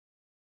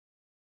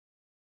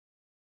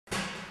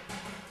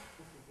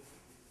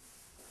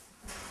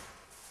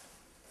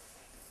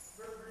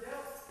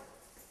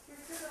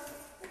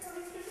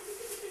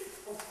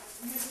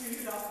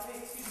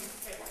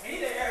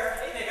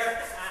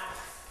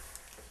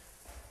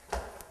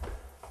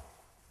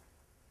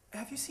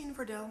Have you seen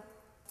Udall?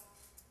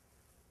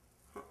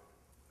 Huh.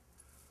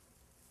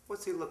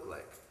 What's he look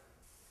like?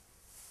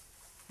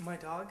 My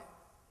dog?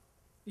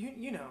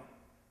 You know.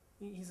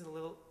 He's a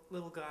little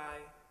guy.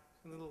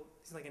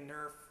 He's like a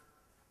Nerf.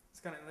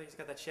 He's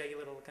got that shaggy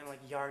little kind of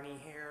like yarny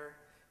hair.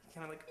 He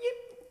kind of like,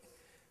 yip.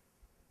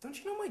 Don't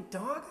you know my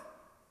dog?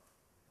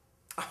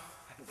 Oh,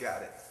 I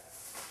got it.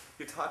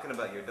 You're talking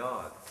about your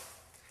dog.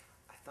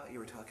 I thought you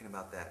were talking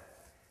about that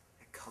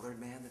colored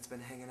man that's been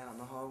hanging out in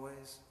the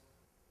hallways.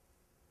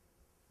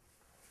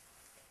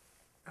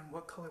 And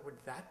what color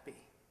would that be?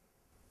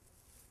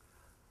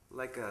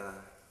 Like a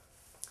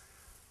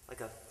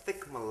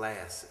thick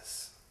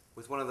molasses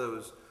with one of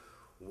those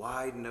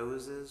wide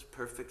noses,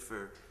 perfect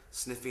for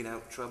sniffing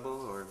out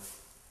trouble or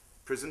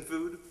prison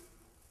food.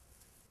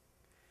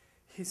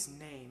 His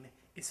name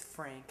is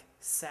Frank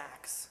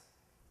Sachs.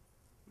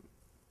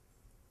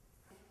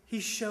 He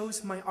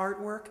shows my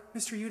artwork,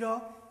 Mr.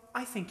 Udall.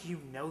 I think you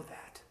know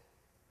that.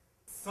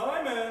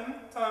 Simon,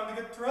 time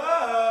to get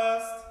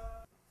dressed.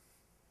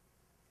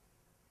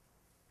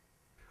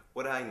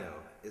 What I know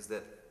is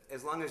that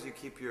as long as you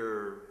keep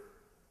your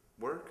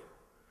work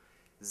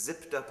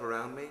zipped up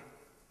around me,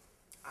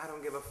 I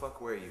don't give a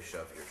fuck where you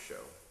shove your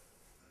show.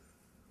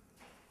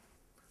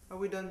 Are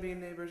we done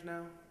being neighbors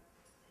now?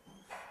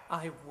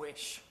 I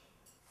wish.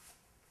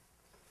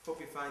 Hope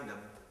you find him.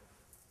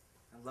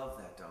 I love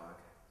that dog.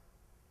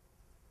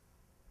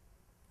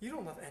 You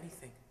don't love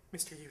anything,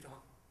 Mr.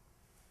 Udall.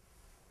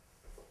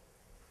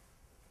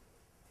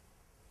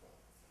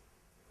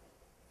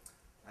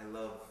 I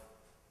love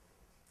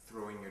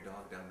throwing your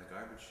dog down the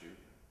garbage chute.